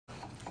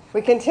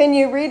We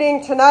continue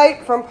reading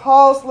tonight from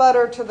Paul's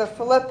letter to the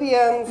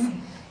Philippians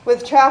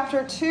with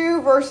chapter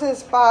 2,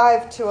 verses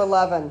 5 to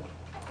 11.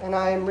 And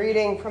I am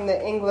reading from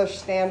the English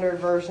Standard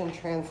Version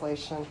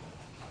translation.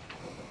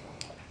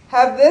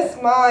 Have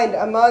this mind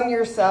among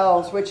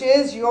yourselves, which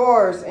is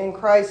yours in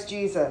Christ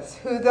Jesus,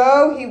 who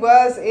though he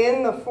was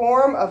in the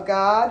form of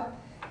God,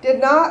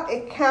 did not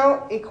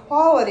count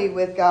equality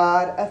with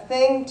God a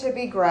thing to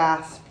be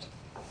grasped,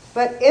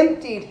 but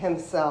emptied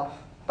himself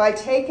by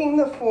taking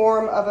the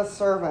form of a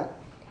servant,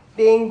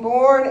 being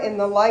born in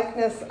the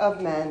likeness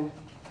of men.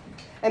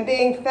 And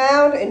being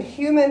found in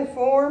human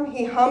form,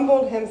 he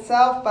humbled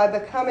himself by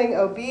becoming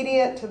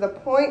obedient to the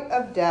point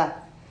of death,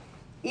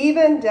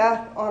 even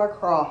death on a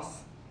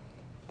cross.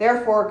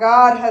 Therefore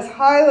God has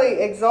highly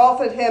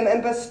exalted him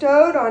and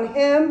bestowed on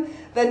him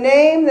the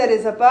name that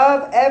is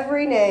above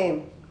every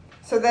name,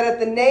 so that at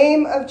the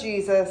name of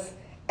Jesus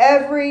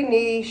every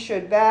knee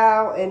should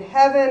bow in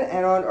heaven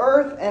and on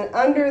earth and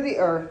under the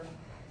earth,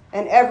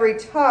 and every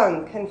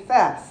tongue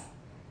confess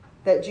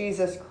that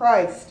Jesus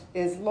Christ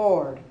is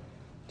Lord,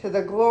 to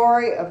the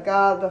glory of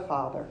God the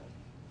Father.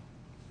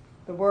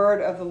 The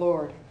word of the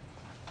Lord.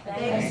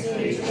 Thanks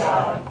be to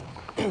God.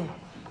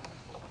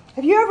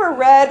 Have you ever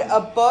read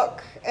a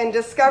book and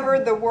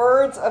discovered the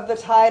words of the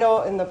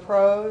title in the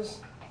prose?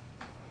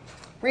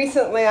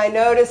 Recently, I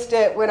noticed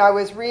it when I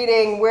was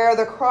reading Where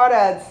the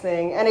Crawdads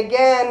Sing, and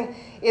again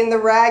in The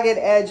Ragged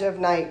Edge of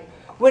Night.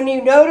 When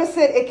you notice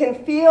it, it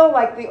can feel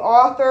like the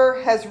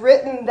author has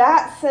written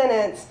that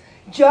sentence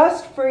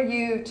just for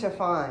you to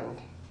find.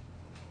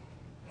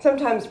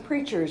 Sometimes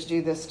preachers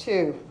do this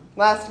too.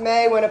 Last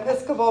May, when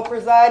Episcopal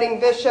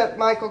presiding Bishop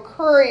Michael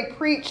Curry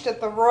preached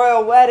at the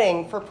royal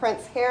wedding for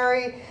Prince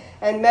Harry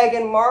and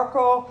Meghan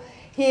Markle,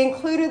 he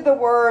included the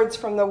words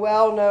from the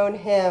well-known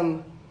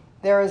hymn,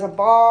 "There is a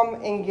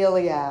Balm in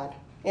Gilead,"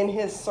 in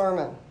his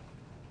sermon.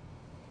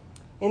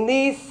 In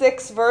these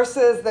 6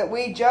 verses that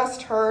we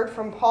just heard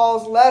from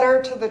Paul's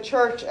letter to the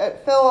church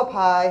at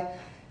Philippi,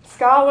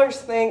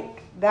 scholars think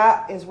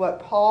that is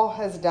what Paul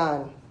has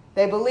done.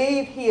 They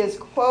believe he is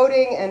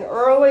quoting an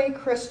early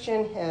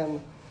Christian hymn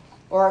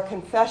or a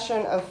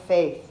confession of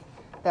faith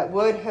that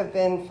would have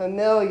been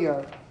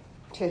familiar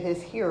to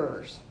his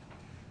hearers.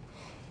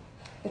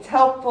 It's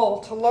helpful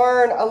to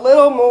learn a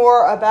little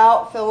more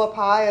about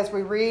Philippi as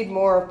we read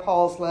more of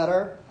Paul's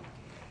letter.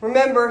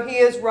 Remember, he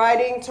is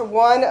writing to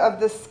one of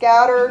the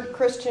scattered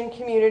Christian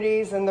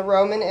communities in the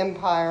Roman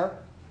Empire.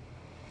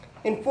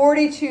 In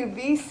 42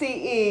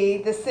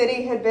 BCE, the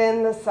city had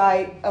been the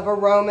site of a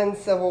Roman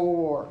civil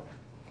war.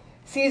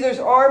 Caesar's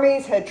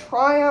armies had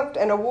triumphed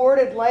and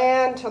awarded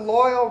land to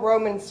loyal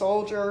Roman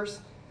soldiers,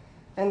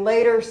 and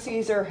later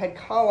Caesar had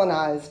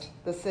colonized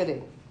the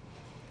city.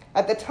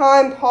 At the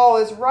time Paul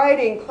is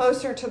writing,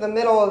 closer to the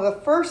middle of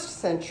the 1st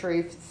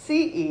century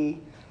CE,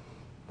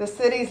 the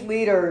city's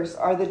leaders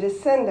are the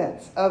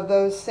descendants of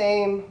those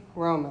same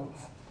Romans.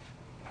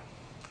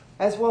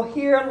 As we'll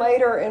hear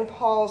later in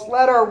Paul's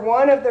letter,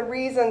 one of the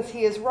reasons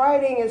he is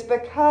writing is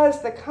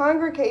because the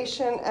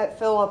congregation at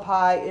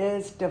Philippi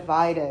is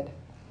divided.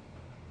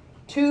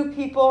 2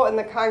 people in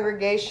the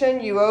congregation,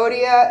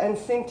 Euodia and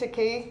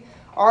Syntyche,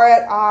 are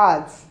at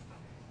odds,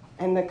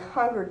 and the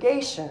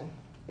congregation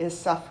is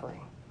suffering.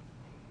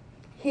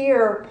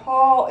 Here,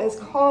 Paul is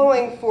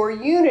calling for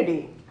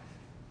unity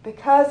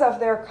because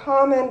of their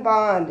common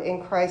bond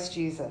in Christ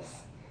Jesus.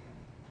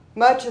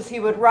 Much as he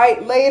would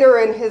write later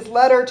in his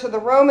letter to the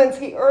Romans,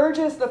 he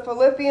urges the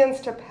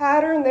Philippians to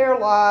pattern their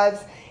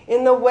lives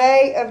in the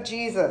way of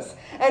Jesus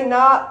and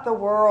not the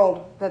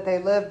world that they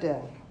lived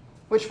in,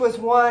 which was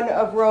one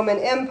of Roman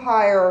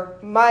Empire,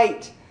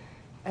 might,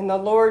 and the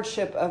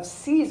lordship of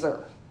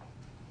Caesar.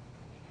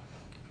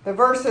 The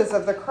verses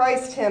of the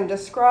Christ hymn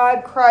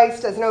describe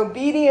Christ as an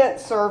obedient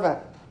servant,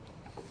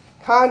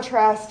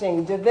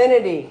 contrasting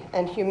divinity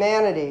and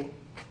humanity,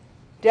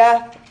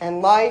 death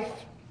and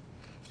life,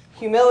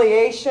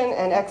 humiliation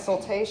and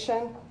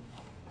exaltation,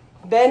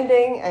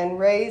 bending and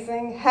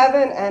raising,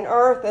 heaven and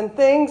earth, and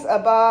things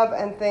above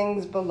and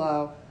things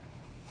below.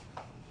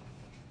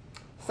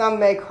 Some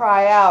may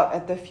cry out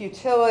at the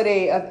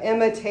futility of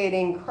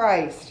imitating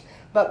Christ,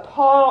 but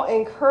Paul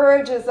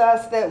encourages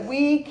us that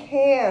we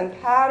can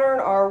pattern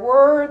our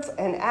words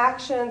and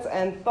actions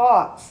and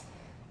thoughts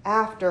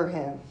after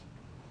him.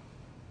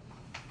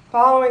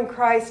 Following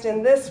Christ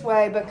in this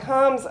way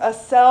becomes a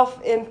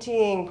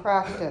self-emptying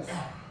practice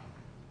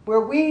where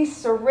we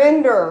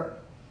surrender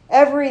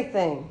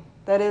everything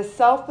that is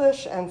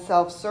selfish and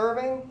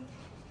self-serving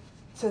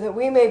so that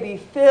we may be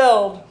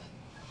filled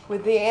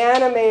with the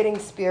animating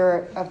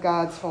spirit of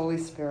God's Holy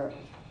Spirit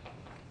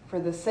for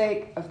the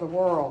sake of the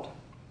world.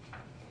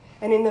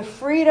 And in the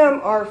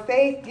freedom our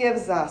faith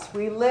gives us,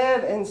 we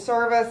live in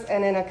service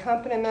and in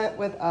accompaniment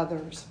with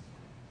others,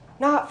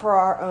 not for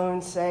our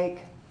own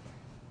sake,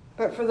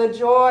 but for the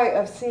joy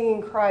of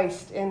seeing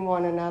Christ in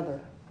one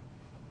another.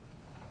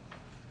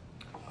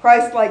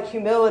 Christ-like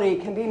humility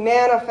can be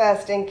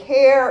manifest in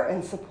care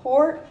and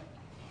support,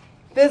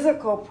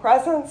 physical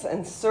presence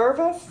and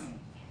service,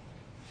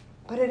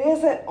 But it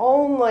isn't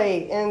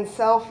only in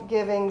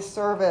self-giving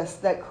service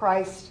that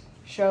Christ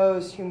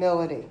shows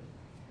humility.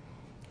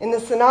 In the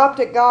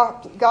Synoptic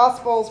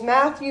Gospels,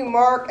 Matthew,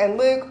 Mark, and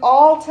Luke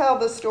all tell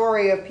the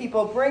story of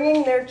people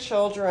bringing their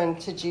children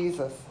to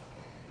Jesus,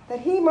 that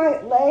he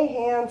might lay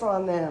hands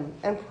on them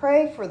and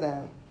pray for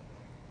them.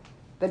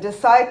 The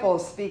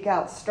disciples speak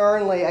out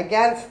sternly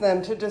against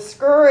them to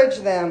discourage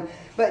them,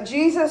 but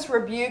Jesus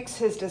rebukes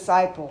his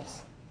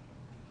disciples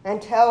and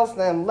tells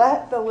them,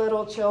 "Let the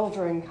little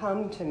children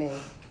come to me."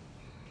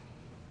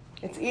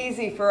 It's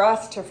easy for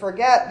us to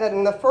forget that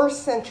in the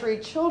first century,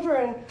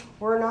 children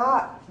were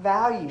not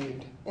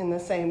valued in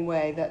the same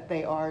way that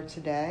they are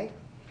today.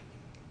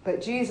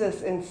 But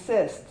Jesus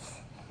insists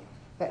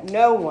that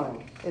no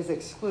one is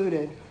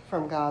excluded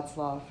from God's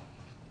love.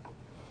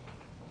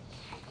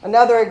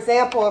 Another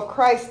example of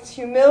Christ's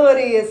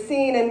humility is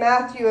seen in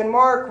Matthew and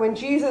Mark when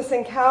Jesus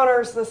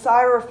encounters the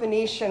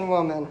Syrophoenician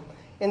woman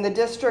in the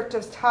district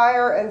of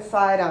Tyre and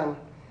Sidon,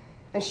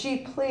 and she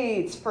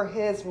pleads for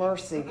his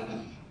mercy.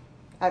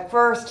 At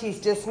first,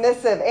 he's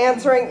dismissive,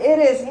 answering, "It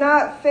is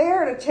not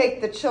fair to take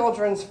the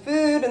children's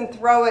food and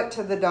throw it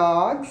to the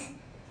dogs."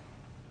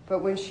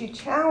 But when she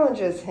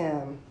challenges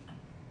him,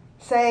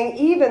 saying,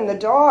 "Even the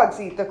dogs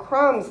eat the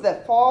crumbs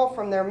that fall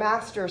from their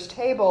master's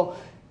table,"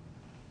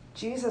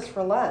 Jesus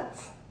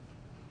relents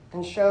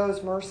and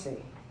shows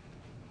mercy.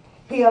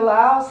 He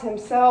allows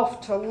himself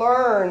to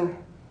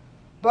learn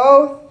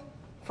both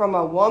from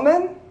a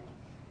woman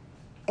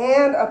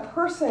and a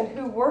person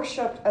who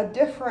worshiped a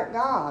different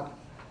God,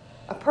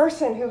 a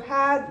person who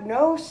had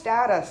no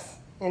status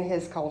in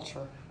his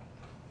culture.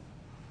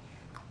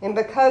 And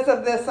because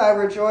of this, I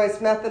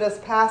rejoice,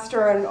 Methodist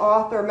pastor and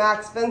author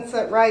Max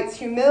Vincent writes,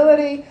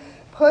 "Humility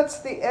puts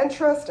the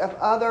interest of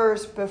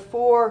others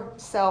before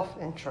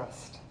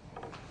self-interest."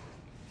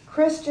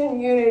 Christian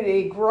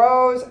unity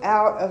grows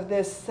out of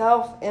this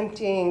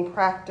self-emptying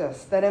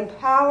practice that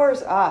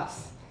empowers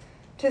us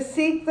to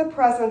seek the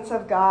presence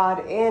of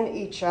God in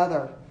each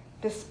other,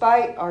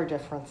 despite our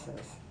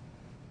differences.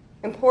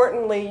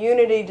 Importantly,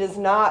 unity does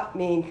not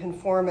mean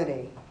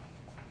conformity.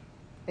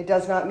 It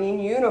does not mean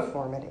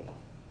uniformity.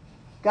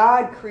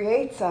 God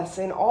creates us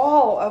in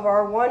all of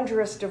our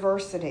wondrous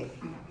diversity,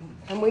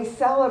 and we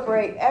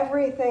celebrate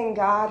everything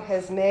God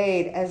has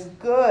made as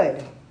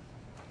good.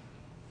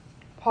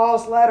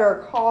 Paul's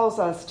letter calls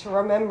us to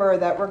remember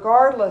that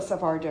regardless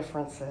of our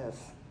differences,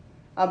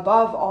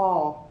 above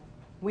all,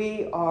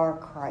 we are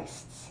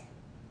Christ's.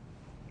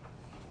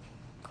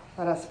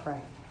 Let us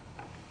pray.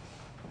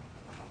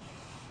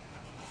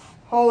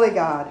 Holy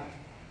God,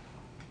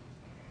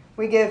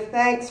 we give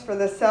thanks for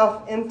the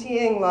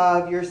self-emptying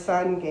love your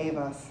Son gave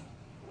us,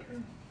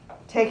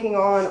 taking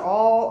on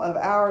all of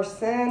our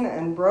sin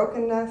and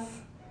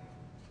brokenness,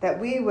 that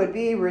we would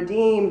be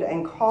redeemed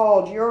and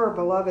called your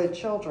beloved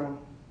children.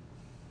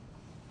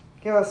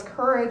 Give us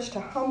courage to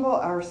humble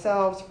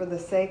ourselves for the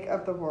sake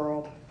of the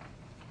world.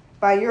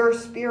 By your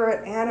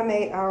Spirit,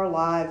 animate our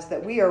lives,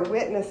 that we are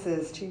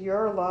witnesses to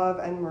your love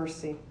and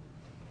mercy.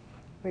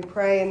 We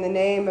pray in the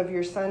name of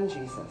your Son,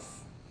 Jesus.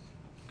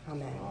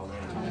 Amen.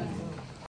 Amen.